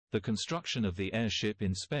The construction of the airship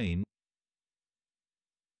in Spain.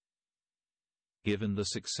 Given the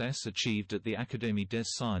success achieved at the Académie des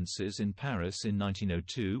Sciences in Paris in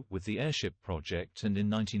 1902 with the airship project and in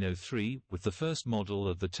 1903 with the first model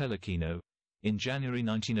of the Telequino, in January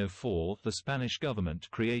 1904 the Spanish government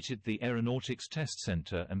created the Aeronautics Test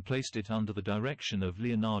Center and placed it under the direction of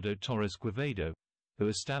Leonardo Torres Quevedo, who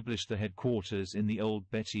established the headquarters in the old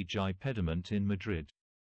Betty J. pediment in Madrid.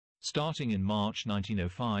 Starting in March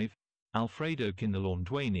 1905, Alfredo Quindelón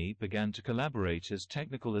Dueñi began to collaborate as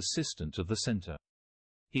technical assistant of the center.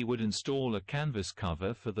 He would install a canvas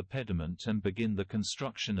cover for the pediment and begin the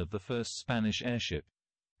construction of the first Spanish airship,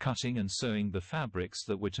 cutting and sewing the fabrics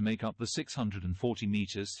that were to make up the 640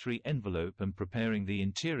 meters 3 envelope and preparing the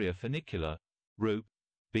interior funicular rope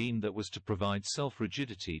beam that was to provide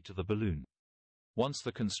self-rigidity to the balloon. Once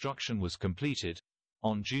the construction was completed,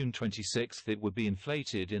 on June 26 it would be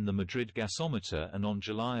inflated in the Madrid gasometer, and on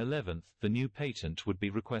July 11 the new patent would be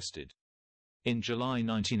requested. In July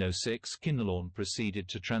 1906 Quindelón proceeded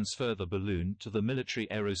to transfer the balloon to the Military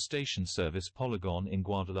Aerostation Service polygon in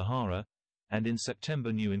Guadalajara, and in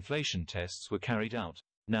September new inflation tests were carried out,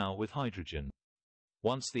 now with hydrogen.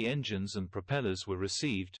 Once the engines and propellers were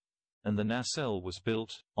received, and the nacelle was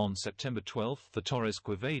built, on September 12 the Torres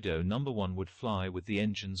Quevedo No. 1 would fly with the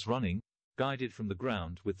engines running, guided from the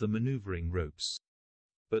ground with the maneuvering ropes.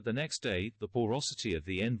 But the next day, the porosity of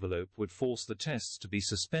the envelope would force the tests to be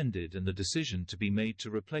suspended and the decision to be made to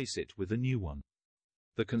replace it with a new one.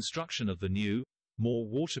 The construction of the new, more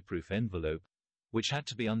waterproof envelope, which had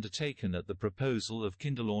to be undertaken at the proposal of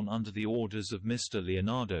Quindelón under the orders of Mr.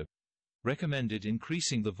 Leonardo, recommended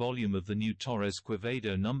increasing the volume of the new Torres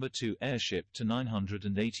Quevedo No. 2 airship to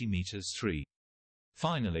 980 meters 3.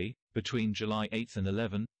 Finally, between July 8 and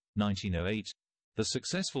 11, 1908, the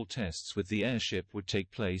successful tests with the airship would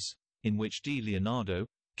take place, in which D. Leonardo,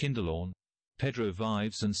 Quindelón, Pedro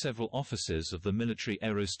Vives and several officers of the Military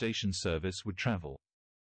Aerostation Service would travel.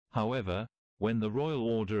 However, when the Royal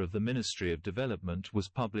Order of the Ministry of Development was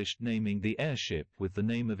published naming the airship with the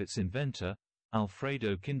name of its inventor,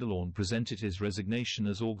 Alfredo Quindelón presented his resignation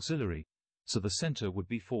as auxiliary, so the center would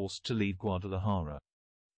be forced to leave Guadalajara.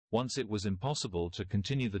 Once it was impossible to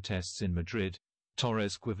continue the tests in Madrid,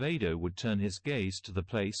 Torres Quevedo would turn his gaze to the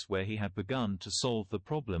place where he had begun to solve the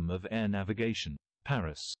problem of air navigation,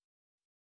 Paris.